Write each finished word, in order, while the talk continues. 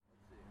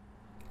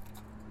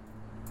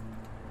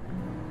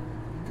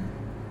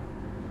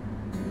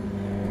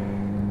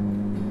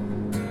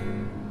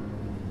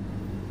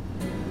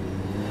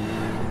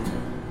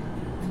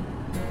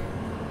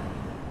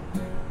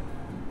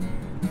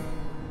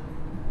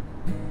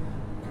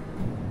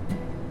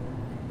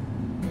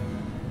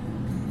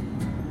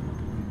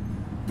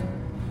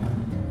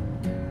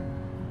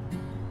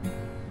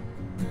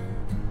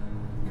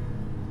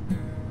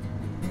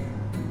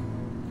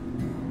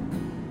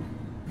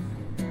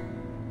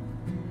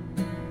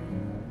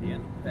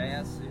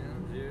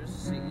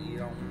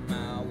on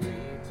my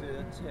way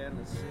to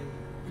Tennessee.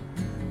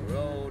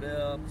 Rolled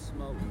up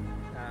smoke,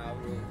 I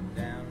rolled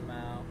down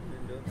my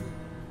window.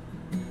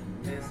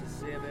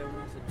 Mississippi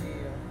was a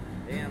deal,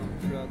 and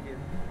I'm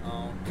trucking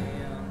on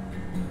in.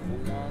 For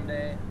one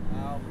day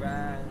I'll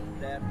ride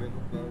that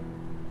riverboat.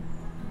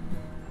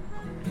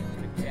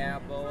 The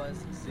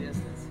cowboy's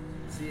existence,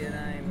 see it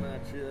ain't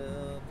much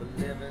of a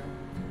living.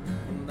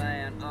 The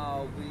man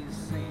always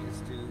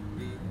seems to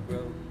be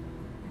broke.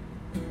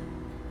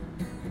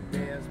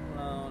 There's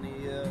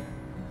plenty of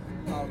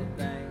all the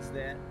things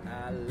that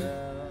I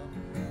love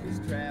is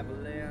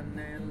traveling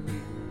and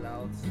meeting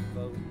lots of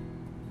folks.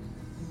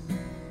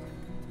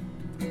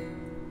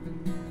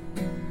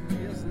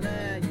 Yes,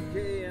 now you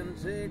can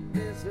take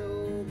this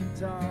old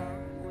guitar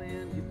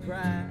when you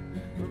cry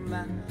from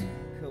my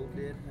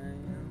coated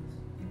hands.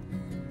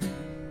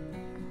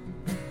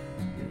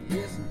 And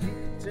yes, you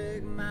can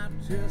take my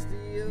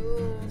trusty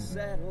old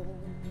saddle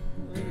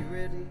when you're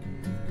ready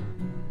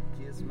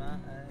to kiss my ass.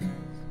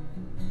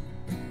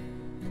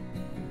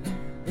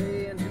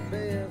 And you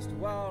best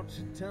watch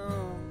your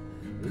tongue,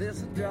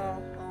 listen, draw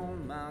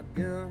on my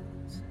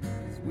guns.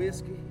 This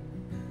whiskey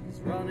is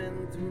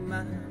running through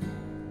my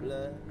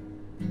blood,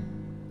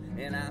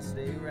 and I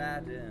stay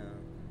right down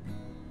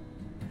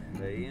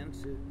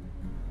into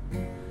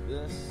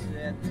the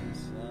setting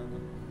sun.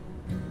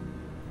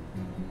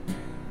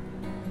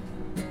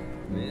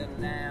 Well,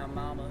 now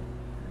mama,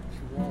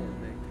 she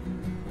warned me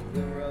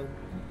the road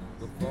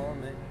before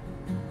me,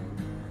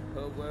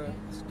 her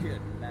words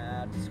could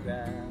not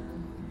describe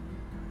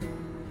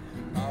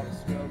all the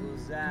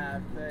struggles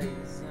I'd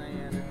face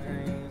and the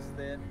dreams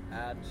that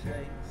I'd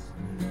chase,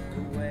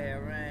 the wear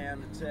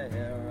and the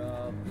tear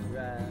of the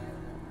ride.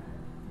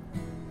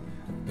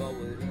 But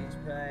with each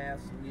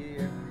passing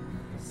year,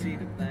 I see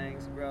the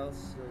things grow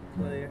so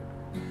clear,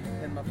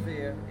 and my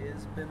fear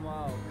has been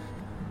washed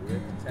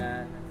with the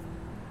tide.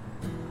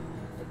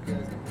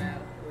 Because no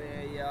matter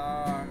where you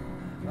are,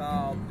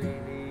 all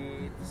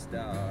beneath the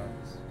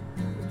stars,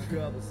 the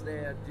troubles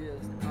they're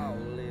just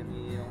all in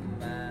your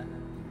mind.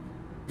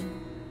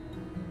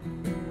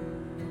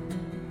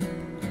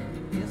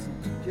 Yes, you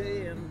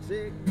can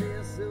take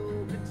this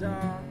old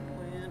guitar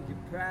when you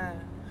cry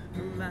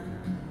from my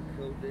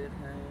coated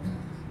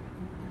hands.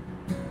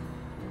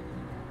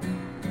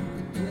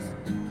 Yes,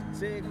 you can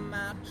take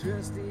my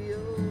trusty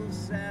old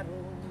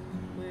saddle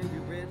when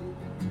you're ready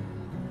to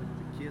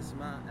kiss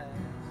my ass.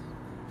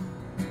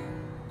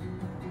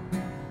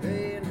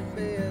 And you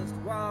best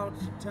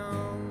watch your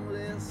tongue,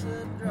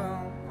 listen,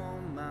 draw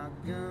on my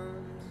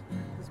guns.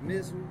 This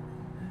misery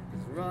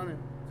is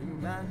running through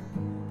my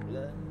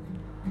blood,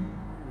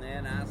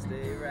 and I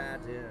stay right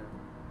here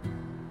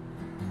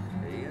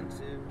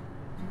into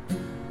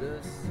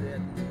the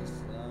setting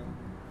sun.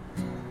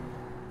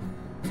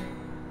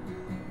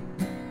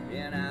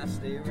 And I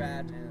stay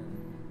right here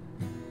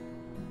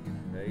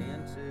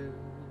into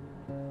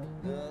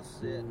the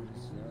setting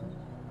sun.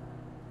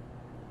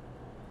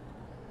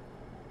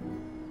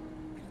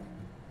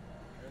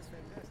 That's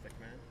fantastic,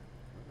 man.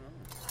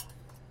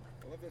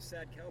 I love those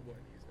sad cowboy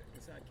music,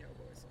 the sad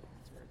cowboy songs.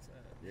 That's where it's at.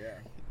 Yeah.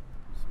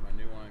 This is my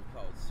new one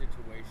called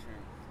Situation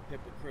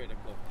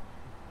Hypocritical.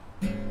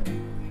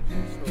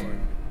 True story.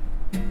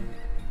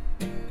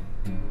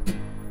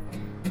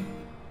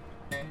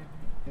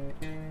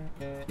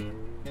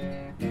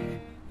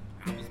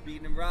 I was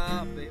beaten and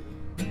robbed, baby.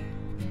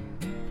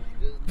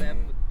 Just left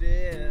for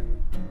dead.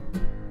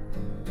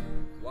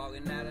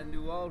 Walking out of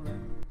New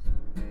Orleans.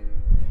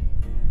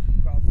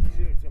 Across the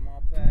church on my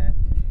path.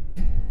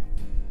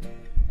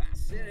 I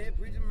said, hey,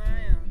 preacher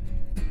man,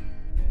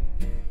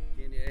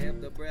 can you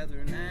help the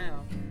brethren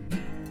now?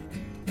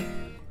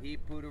 He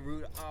put a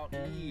root of all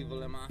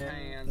evil in my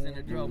hands, and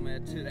it drove me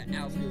to the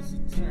outskirts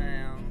of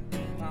town.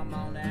 I'm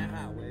on that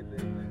highway,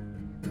 baby.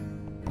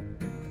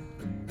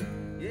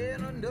 Yeah,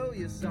 and I know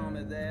you saw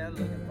me there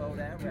looking for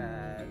that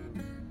ride.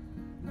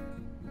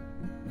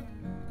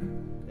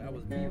 That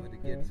was me with the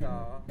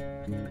guitar.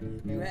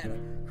 You had a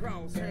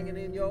cross hanging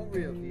in your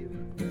rear view,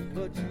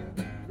 but you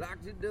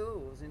locked your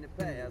doors and you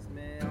passed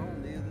me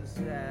on the other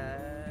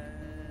side.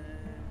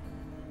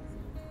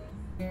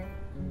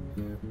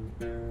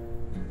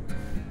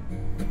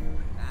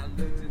 I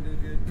looked in the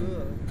good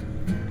book,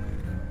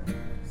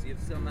 see if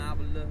somehow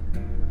but look,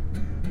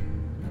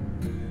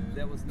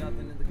 there was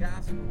nothing in the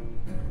gospel.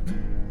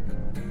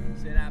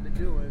 Said I'd be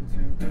doing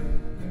too good.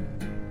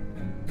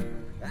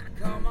 I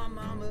called my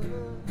mama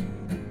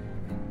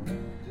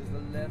just to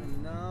let her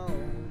know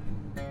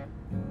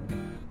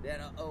that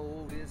her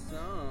oldest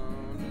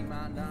son, he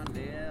might not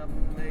never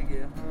make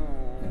it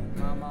home.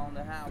 I'm on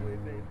the highway,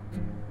 baby.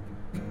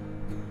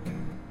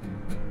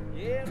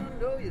 Yeah, I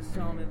know you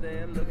saw me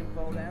there looking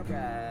for that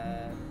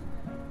ride.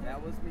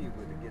 That was me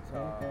with the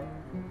guitar.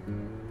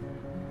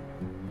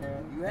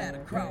 You had a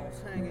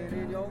cross hanging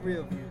in your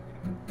rear view,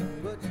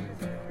 but you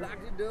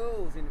locked your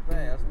doors and you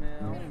passed me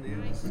on the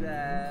other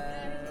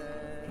side.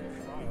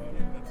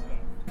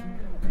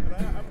 But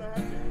I've never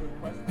asked you a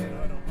question.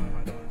 I don't mind.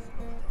 I don't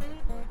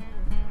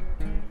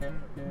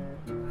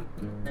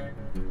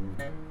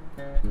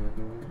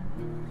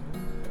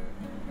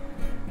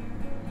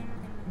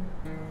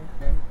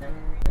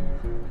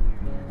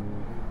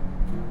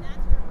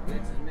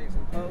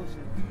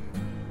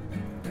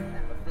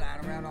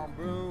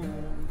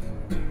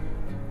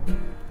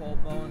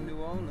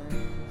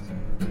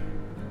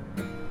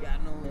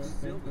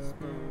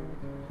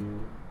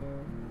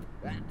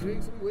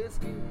drink some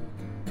whiskey,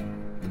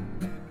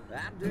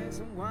 I drink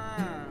some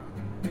wine.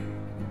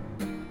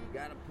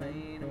 Got a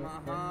pain in my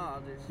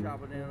heart that's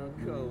sharper than a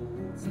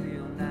cold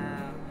steel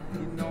knife.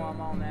 You know I'm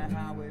on that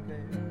highway,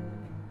 baby.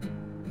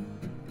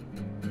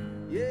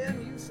 Yeah,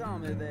 and you saw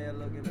me there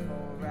looking for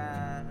a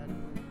ride.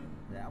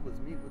 That was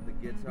me with the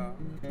guitar.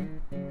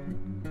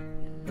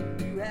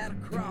 You had a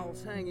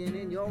cross hanging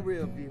in your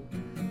rear view,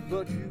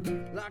 but you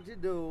locked your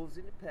doors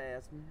and you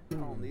passed me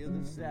on the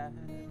other side.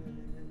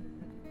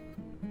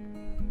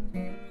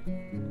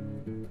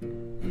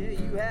 Yeah,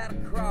 you had a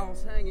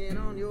cross hanging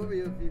on your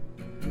rear view,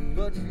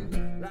 but you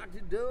locked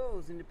your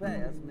doors and you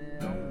passed me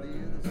on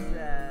the other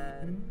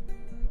side.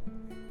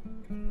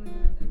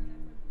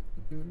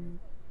 And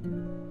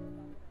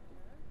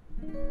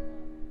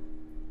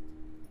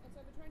so I've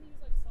been trying to use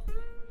like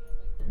sulfate-free and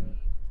like great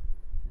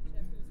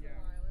shampoos for a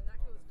while, and that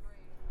goes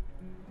great.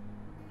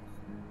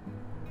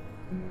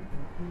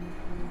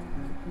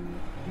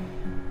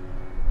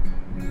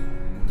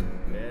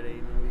 That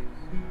ain't no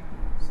use.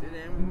 Sit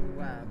down with the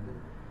wife, baby.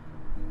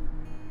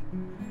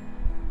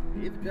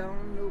 If you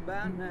don't know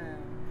by now,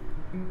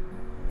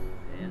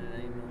 then it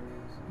ain't no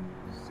use.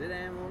 Sit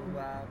down with the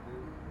wife,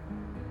 baby.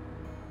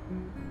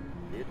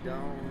 It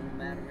don't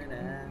matter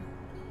anyhow.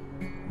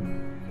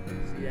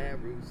 See that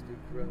rooster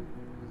crow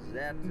is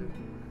at the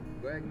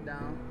break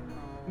down.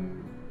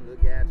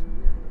 Look at your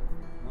window,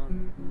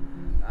 honey.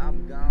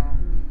 I'm gone.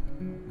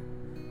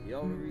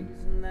 You're the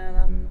reason that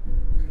I'm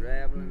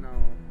traveling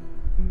on.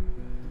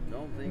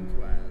 Don't think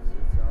twice,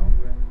 it's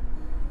alright.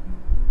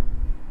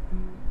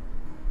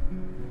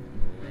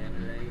 And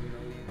it ain't no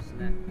use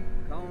now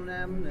calling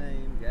out my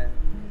name, guy,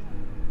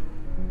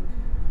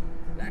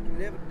 like you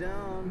never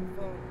done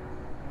before.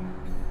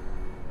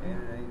 And it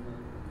ain't no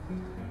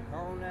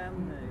calling out my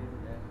name,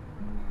 guy.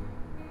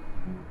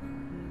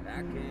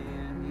 I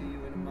can't hear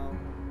you anymore.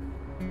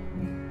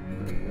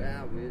 But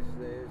I wish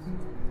there's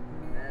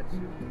something that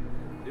you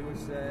do or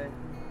say.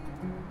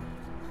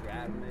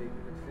 Try to make me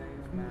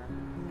change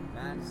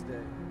my mind to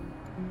stay.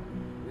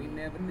 We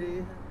never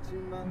did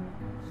too much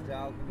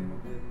talking in a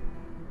way.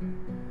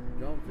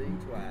 Don't think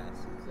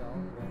twice, it's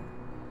alright.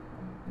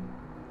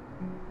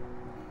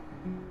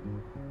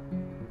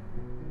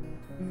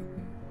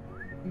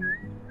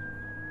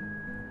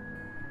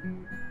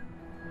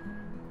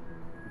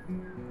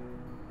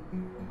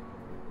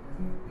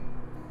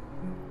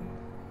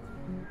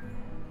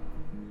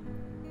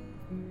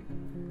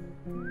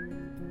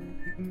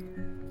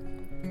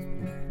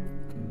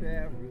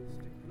 That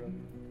rooster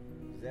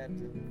crows at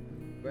the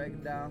break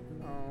of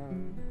dawn.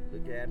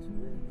 Look at you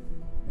with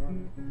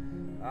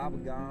I'll be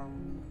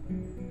gone.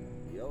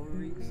 You're the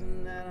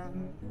reason that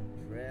I'm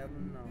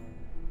traveling on.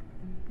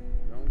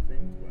 Don't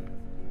think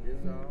twice,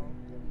 it's all right.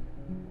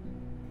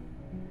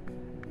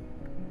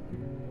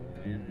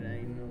 And it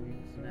ain't no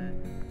use now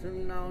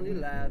turning on your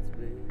lights,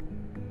 babe.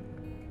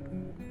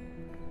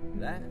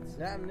 Lights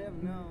I've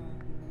never known.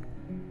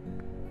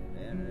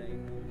 And it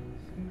ain't no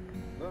use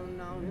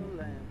burning on your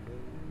lamp,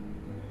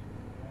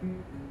 babe.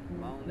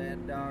 I'm on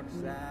that dark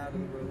side of the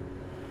road.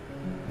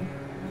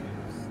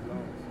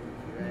 Lonesome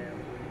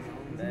travelers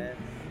on that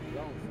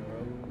lonesome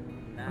road.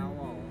 Now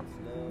once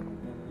love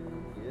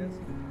woman, yes,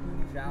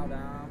 child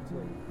I'm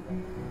told.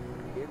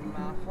 Give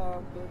my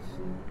heart, but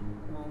she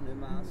wanted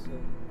my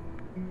soul.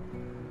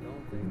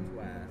 Don't think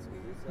twice,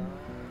 'cause it's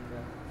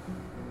alright.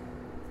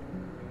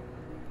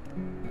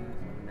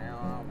 Now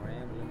I'm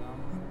rambling on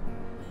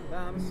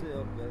by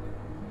myself, baby.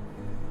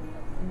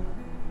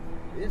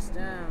 This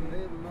time,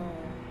 baby,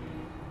 more.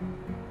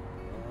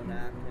 Oh, and I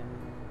can't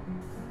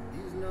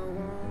use no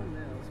one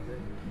else,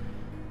 baby.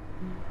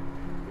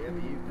 If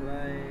you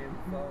claim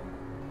for,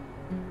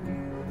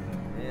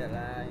 hell, I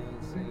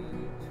ain't seen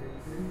you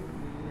treating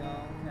me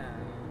all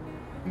kind.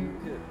 You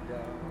could have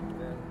done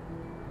better.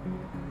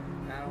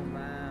 I don't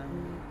mind.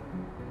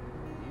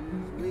 You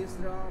just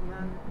wasted all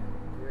my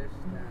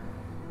precious time.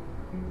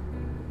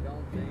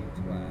 Don't think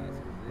twice,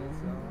 'cause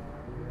it's alright.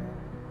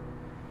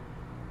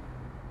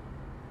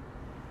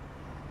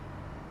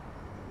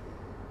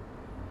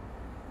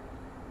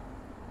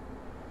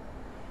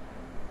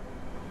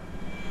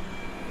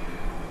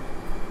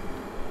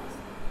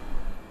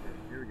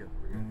 Here we go.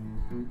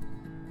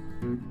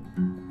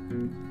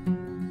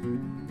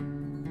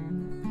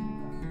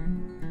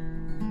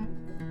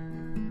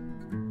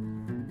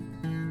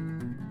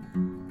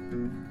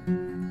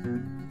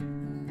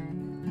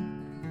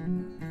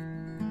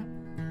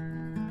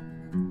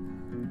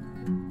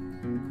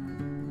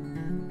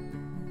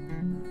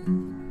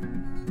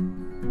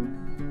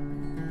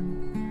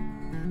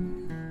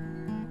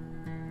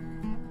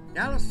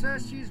 Alice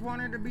says she's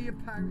wanted to be a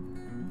pirate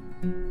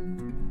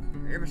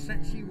ever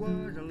since she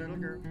was a little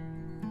girl.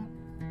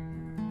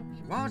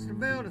 She wants to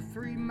build a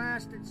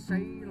three-masted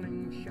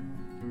sailing ship,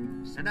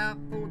 set out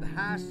for the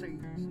high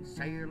seas and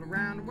sail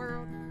around the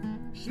world.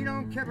 She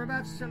don't care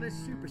about silly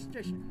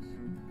superstitions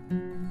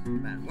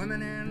about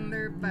women and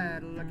their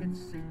bad luck at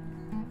sea.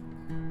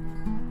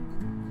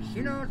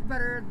 She knows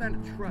better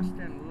than to trust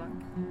in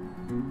luck.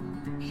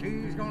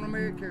 She's gonna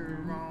make her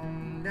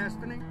own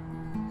destiny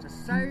So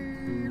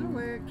sail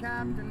away,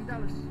 Captain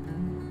Dulles.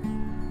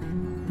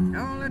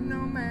 Don't let no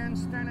man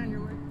stand in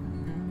your way.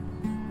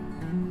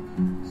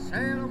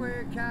 Sail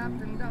away,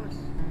 Captain Dulles.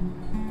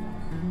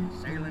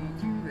 Sailing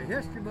to the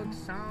history books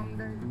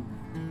someday.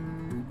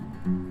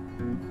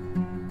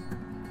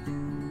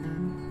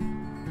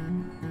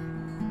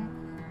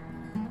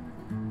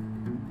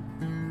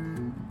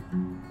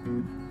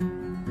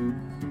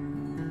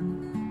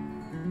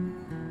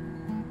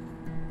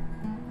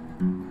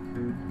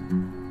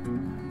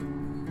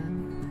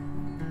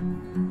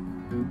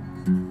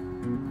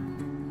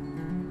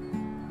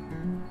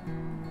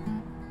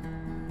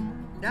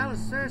 Dallas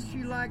says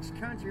she likes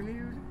country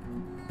music.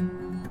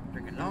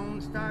 Took a Lone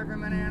Star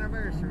from an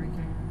anniversary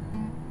cake.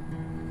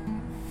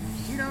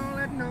 She don't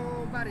let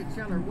nobody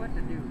tell her what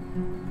to do.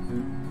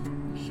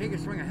 She can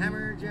swing a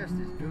hammer just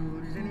as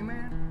good as any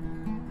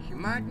man. She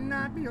might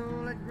not be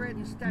all that great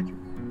in stature.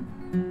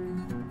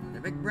 The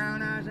big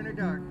brown eyes and her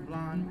dark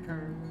blonde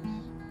curls.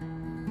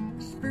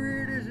 Her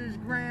spirit is as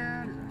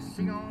grand as a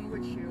sea on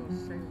which she'll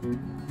sail.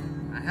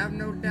 I have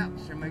no doubt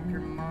she'll make her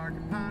mark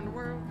upon the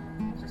world.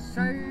 So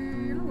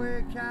sail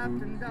away,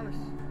 Captain Dulles.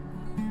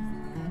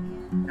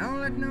 Don't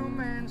let no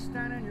man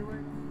stand in your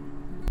way.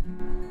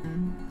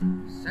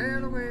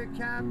 Sail away,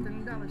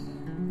 Captain Dulles.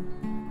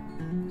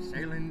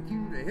 Sailing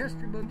through the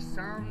history books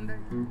someday.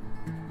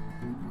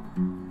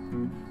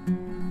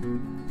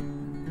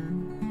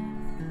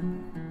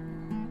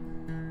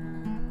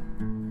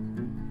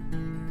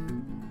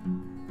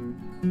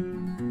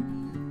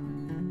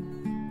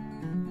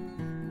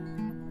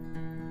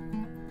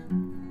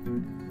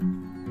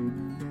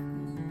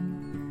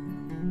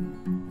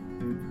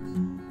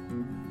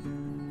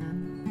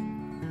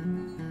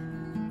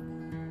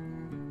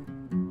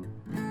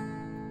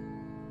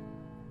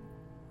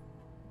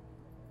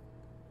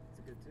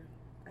 It's a good tune.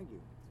 Thank you.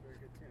 It's a very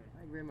good tune.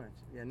 Thank you very much.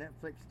 Yeah,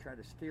 Netflix tried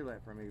to steal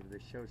that from me with the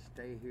show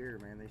Stay Here,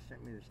 man. They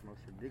sent me this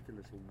most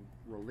ridiculous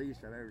release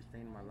I've ever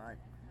seen in my life.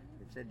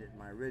 It said that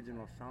my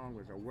original song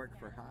was a work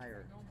for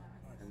hire,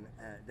 and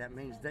that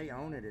means they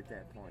own it at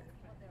that point.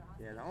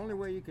 Yeah, the only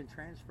way you can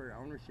transfer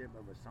ownership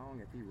of a song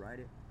if you write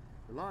it,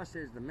 the law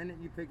says the minute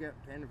you pick up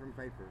pen from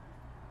paper,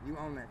 you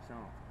own that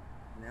song.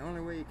 And the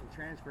only way you can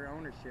transfer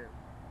ownership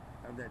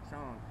of that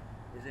song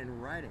is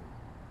in writing.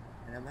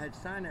 And if I had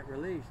signed that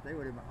release, they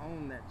would have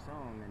owned that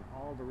song and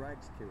all the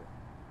rights to it.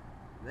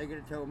 They could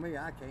have told me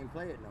I can't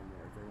play it no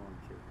more if they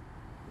wanted to,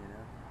 you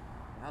know.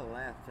 I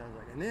laughed. I was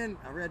like, and then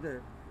I read the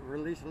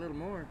release a little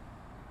more,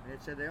 and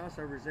it said they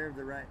also reserved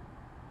the right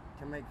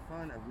to make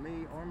fun of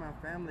me or my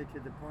family to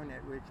the point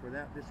at which,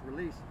 without this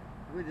release,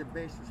 it would be the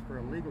basis for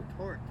a legal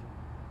tort.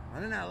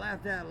 And then I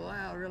laughed out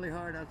loud really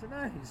hard. I said,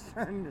 I ain't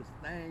signing this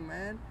thing,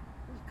 man.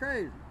 It's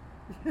crazy.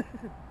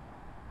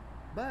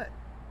 But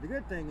the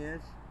good thing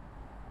is,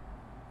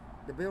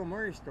 the Bill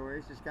Murray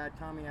stories, this guy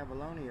Tommy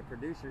Avalone, a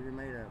producer who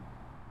made a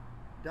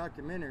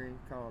documentary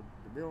called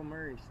The Bill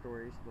Murray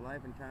Stories, The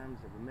Life and Times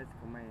of a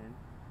Mythical Man,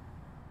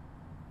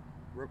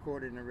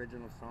 recorded an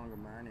original song of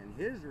mine, and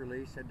his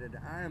release said that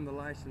I am the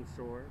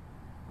licensor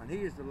and he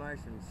is the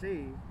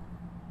licensee,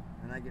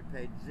 and I get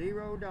paid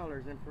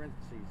 $0 in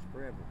parentheses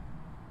forever.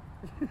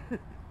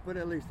 But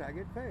at least I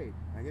get paid.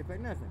 I get paid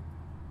nothing.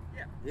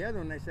 Yeah. The other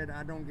one, they said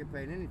I don't get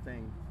paid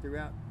anything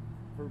throughout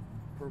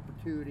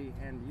perpetuity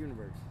and the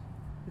universe.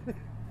 I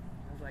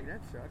was like,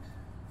 that sucks.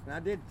 And I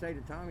did say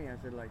to Tommy, I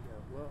said, like,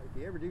 well, if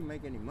you ever do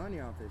make any money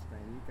off this thing,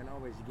 you can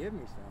always give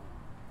me some.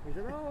 He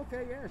said, oh,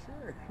 okay, yeah,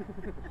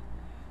 sure.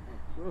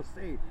 We'll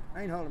see.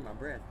 I ain't holding my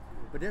breath.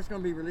 But that's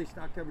going to be released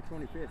October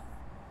 25th.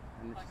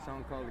 And it's a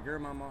song called The Girl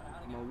Mama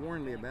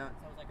warned me about.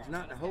 It's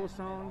not the whole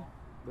song,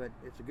 but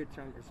it's a good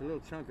chunk. It's a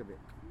little chunk of it.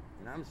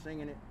 And I'm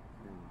singing it,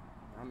 and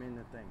I'm in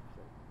the thing.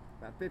 So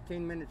about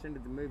 15 minutes into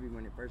the movie,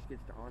 when it first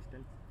gets to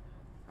Austin,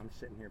 I'm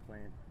sitting here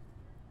playing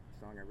a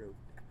song I wrote.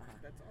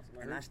 That's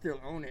awesome. And I still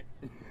own it.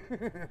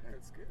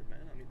 That's good, man.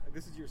 I mean,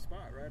 this is your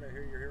spot, right? I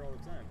hear you're here all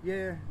the time.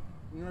 Yeah.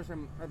 You notice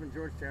I'm up in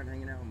Georgetown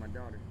hanging out with my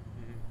daughter.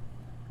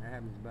 Mm-hmm. That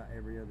happens about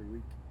every other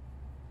week.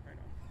 Right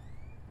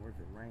on. Or if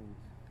it rains.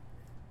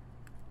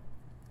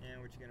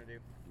 And what you gonna do?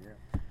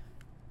 Yeah.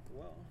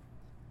 Well,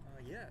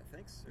 yeah,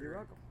 thanks, sir. You're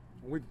welcome.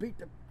 We beat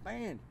the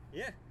band.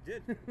 Yeah,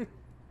 did.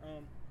 I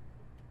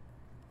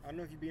don't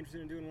know if you'd be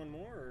interested in doing one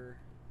more, or...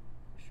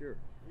 Sure.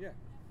 Yeah,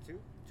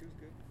 two's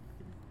good.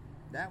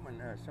 That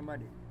one,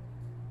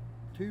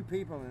 two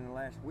people in the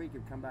last week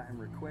have come by and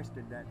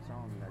requested that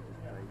song that I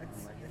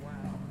just played. I'm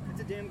like, wow. It's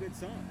a damn good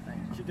song.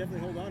 Thanks. You should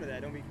definitely hold on to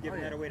that. Don't be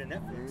giving that away to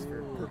Netflix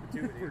for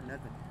perpetuity. For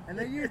nothing. And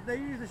they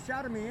use a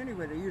shot of me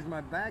anyway. They use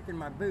my back and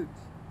my boots.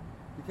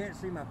 You can't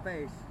see my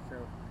face, so,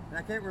 and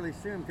I can't really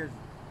sue them because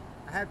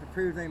I have to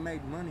prove they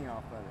made money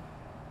off of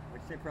it,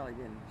 which they probably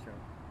didn't. So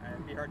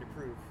It'd be hard to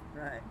prove.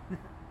 right.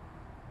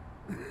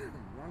 As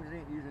long as they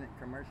ain't using it in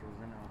commercials,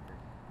 then I don't care.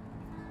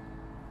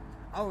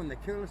 Oh, and the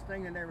coolest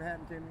thing that ever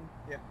happened to me.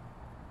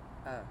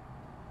 Yeah.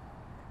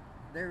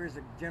 There is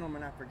a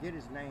gentleman, I forget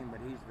his name,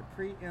 but he's the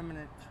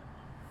preeminent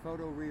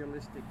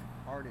photorealistic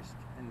artist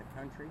in the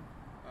country.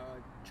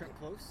 Chuck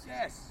Close?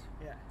 Yes.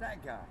 Yeah.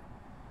 That guy.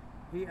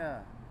 He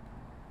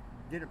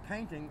did a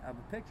painting of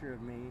a picture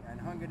of me and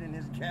hung it in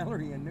his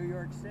gallery in New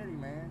York City,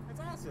 man.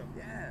 That's awesome.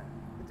 Yeah.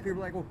 People are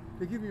like, well,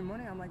 they give you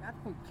money? I'm like, I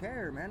don't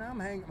care, man. I'm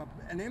hanging,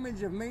 an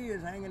image of me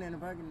is hanging in a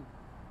fucking,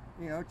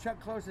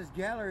 Chuck Close's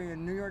gallery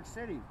in New York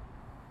City.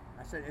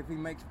 I said, if he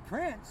makes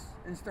prints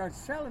and starts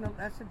selling them,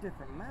 that's a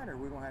different matter.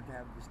 We're going to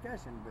have a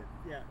discussion, but,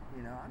 Yeah.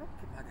 I don't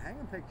care. Like, hang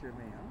a picture of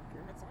me. I don't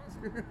care. That's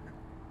awesome.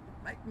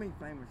 Make me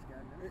famous,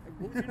 goddamn.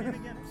 What was your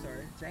name again? I'm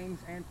sorry.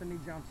 James Anthony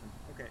Johnson.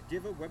 Okay. Do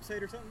you have a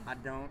website or something? I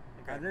don't.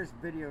 Okay. There's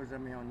videos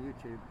of me on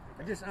YouTube.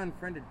 I just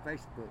unfriended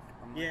Facebook.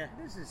 I'm like, Yeah.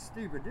 this is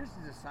stupid. This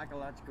is a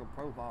psychological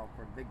profile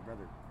for Big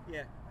Brother.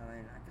 Yeah. I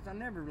mean, because I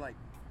never,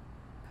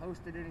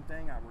 posted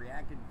anything. I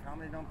reacted and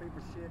commented on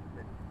people's shit,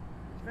 but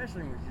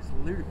especially when it was just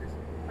ludicrous.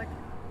 Like,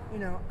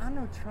 I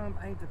know Trump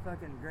ain't the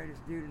fucking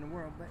greatest dude in the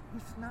world, but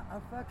he's not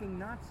a fucking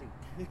Nazi,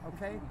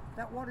 okay?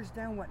 That waters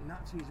down what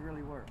Nazis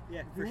really were. Yeah,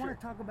 if for you want sure.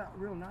 to talk about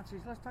real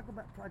Nazis, let's talk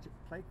about Project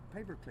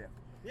Paperclip.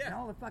 Yeah. And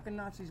all the fucking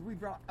Nazis we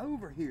brought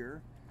over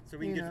here. So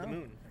we can get to the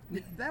moon.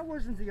 That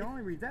wasn't the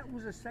only reason. That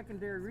was a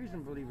secondary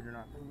reason, believe it or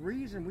not. The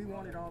reason we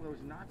wanted all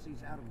those Nazis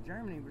out of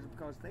Germany was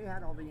because they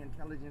had all the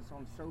intelligence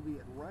on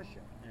Soviet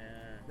Russia. Yeah.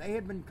 They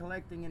had been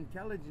collecting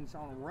intelligence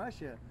on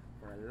Russia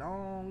for a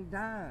long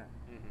time.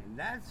 And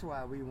that's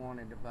why we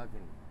wanted the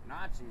fucking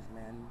Nazis,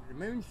 man. The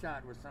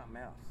moonshot was something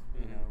else,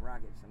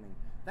 rockets. I mean,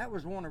 that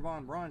was Warner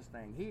von Braun's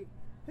thing. He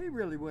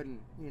really wasn't,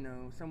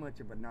 so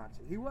much of a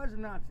Nazi. He was a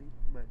Nazi,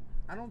 but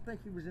I don't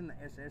think he was in the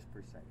SS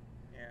per se.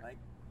 Yeah. Like,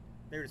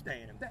 They were just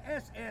paying him. the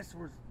SS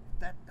was,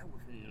 that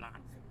was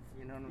Nazis,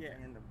 you know what I'm Yeah.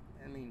 saying?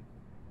 I mean,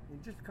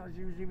 just because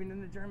you was even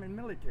in the German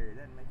military,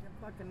 that doesn't make you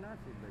a fucking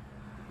Nazi, but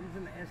if you was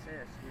in the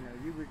SS,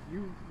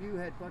 you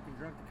had fucking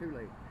drunk the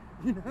Kool-Aid,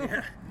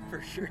 Yeah,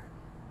 for sure.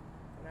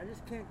 But I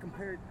just can't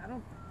compare it.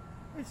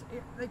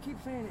 They keep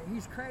saying that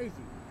he's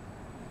crazy,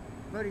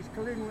 but he's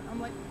colluding with, I'm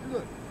like,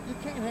 look, you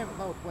can't have it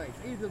both ways.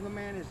 Either the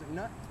man is a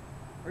nut,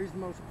 or he's the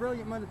most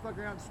brilliant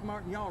motherfucker out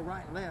smart and y'all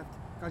right and left,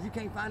 because you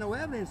can't find no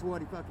evidence of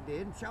what he fucking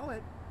did and show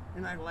it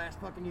in like the last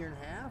fucking year and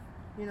a half.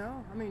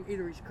 I mean,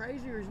 either he's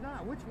crazy or he's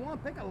not. Which one?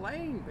 Pick a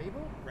lane,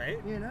 people. Right?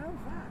 Fuck.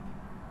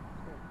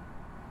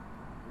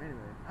 Anyway,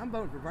 I'm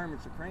voting for Vermin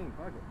Supreme.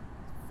 Fuck it.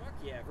 Fuck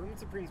yeah, Vermin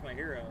Supreme's my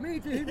hero. Me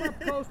too. He's my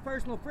close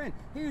personal friend.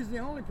 He was the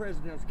only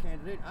presidential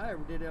candidate I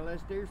ever did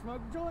LSD or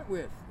smoked a joint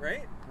with.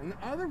 Right? And the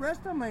other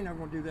rest of them ain't not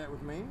gonna do that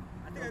with me.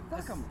 I think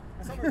Fuck him.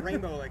 I saw him at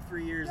Rainbow like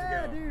 3 years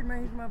Yeah, ago. dude,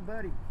 man, he's my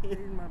buddy. He's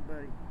my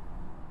buddy.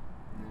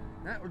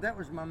 That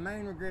was my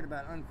main regret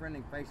about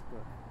unfriending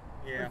Facebook.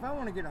 But Yeah. if I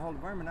want to get a hold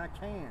of Vermin, I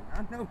can.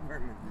 I know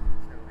Vermin.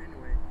 So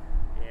anyway,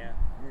 Yeah.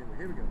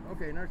 here we go.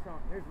 Okay, another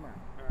song. Here's mine.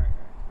 All right.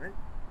 Ready?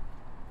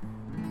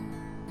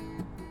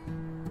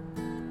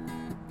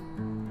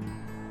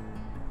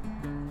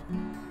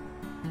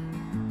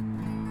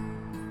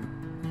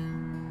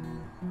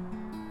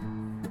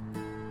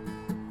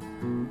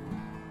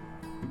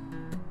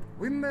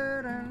 We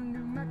met in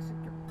New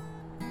Mexico.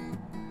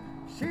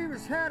 She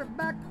was headed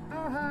back to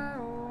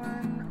Ohio,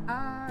 and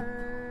I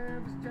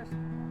was just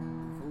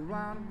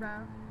fooling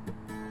around.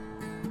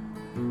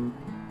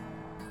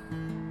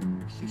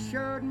 She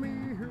showed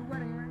me her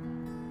wedding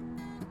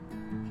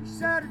ring. She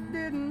said it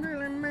didn't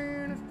really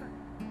mean a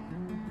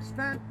thing. We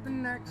spent the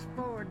next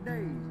 4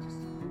 days just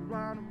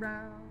fooling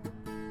around.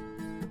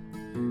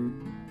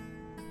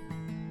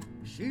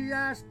 She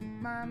asked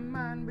if my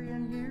mind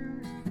being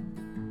used.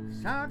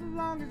 So as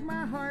long as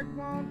my heart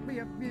won't be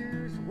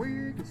abused,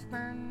 we can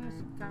spend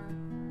some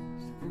time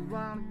just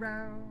fooling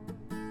around.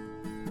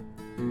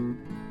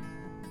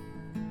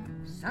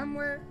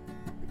 Somewhere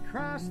we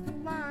crossed the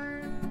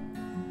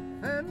line,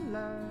 fell in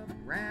love,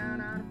 ran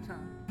out of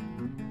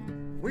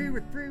time. We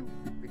were through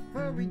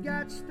before we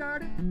got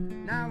started.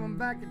 Now I'm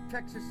back in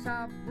Texas,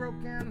 all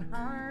broken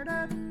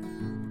hearted.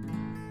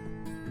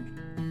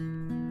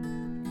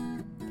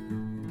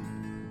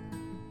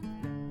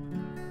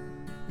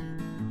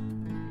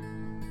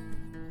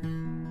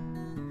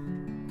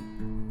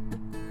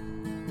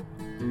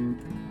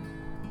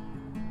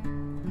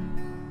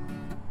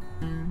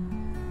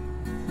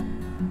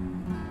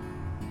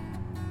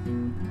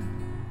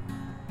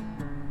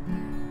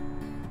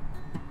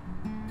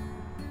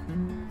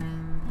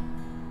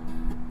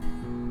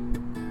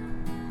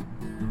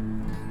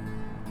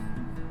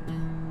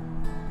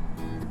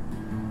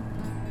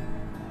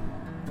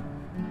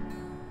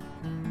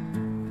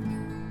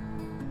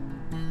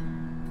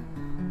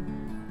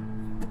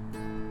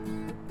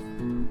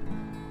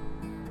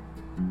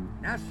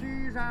 Now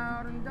she's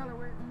out in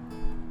Delaware.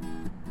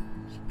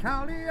 She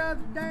called the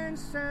other day and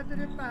said that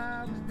if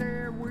I was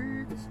there,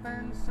 we could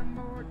spend some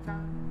more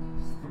time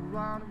just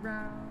fooling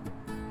around.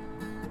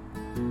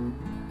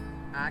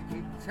 I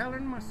keep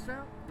telling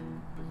myself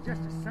it's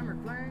just a summer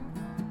fling,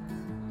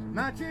 as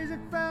much as it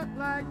felt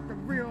like the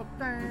real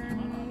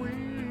thing.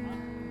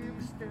 We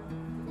were still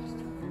just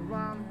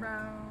fooling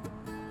around.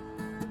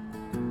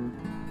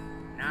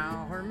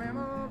 Now her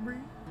memory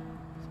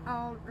is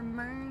all that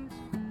remains.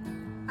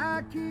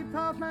 I keep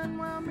hoping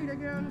we'll meet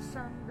again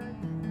someday.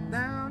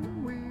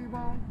 Then we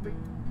won't be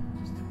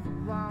just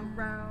fooling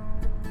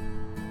around.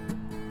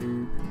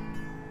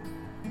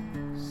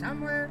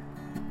 Somewhere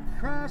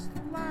across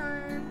the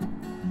line,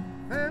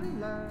 fell in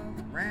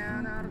love,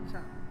 ran out of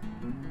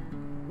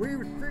time. We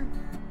were through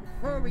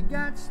before we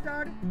got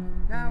started.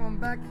 Now I'm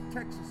back in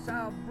Texas,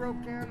 all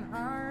broken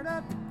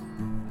hearted.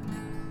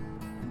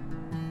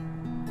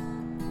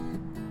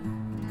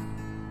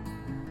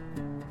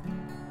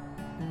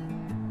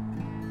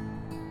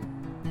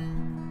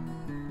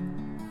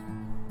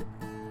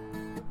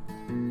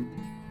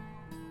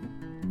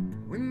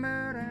 We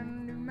met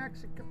in New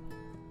Mexico.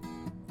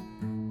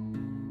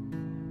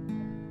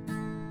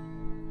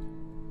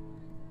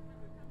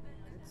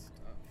 Good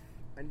stuff.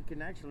 And you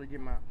can actually get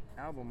my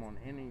album on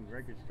any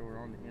record store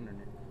on the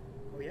internet.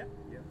 Oh yeah?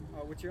 Yeah.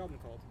 What's your album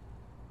called?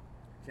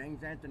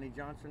 James Anthony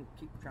Johnson,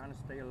 Keep Trying to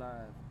Stay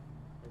Alive.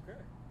 Okay.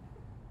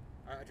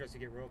 I trust you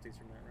get royalties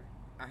from that, right?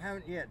 I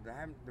haven't yet.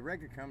 The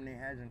record company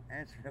hasn't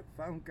answered a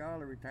phone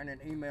call or returned an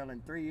email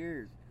in 3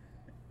 years.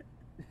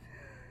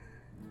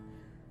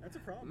 That's a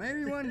problem.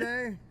 Maybe one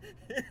day.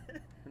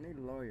 I need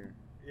a lawyer.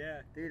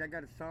 Yeah. Dude, I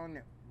got a song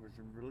that was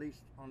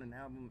released on an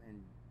album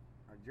in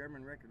a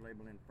German record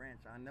label in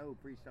France. I know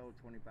pre-sold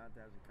 25,000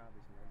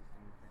 copies and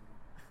everything.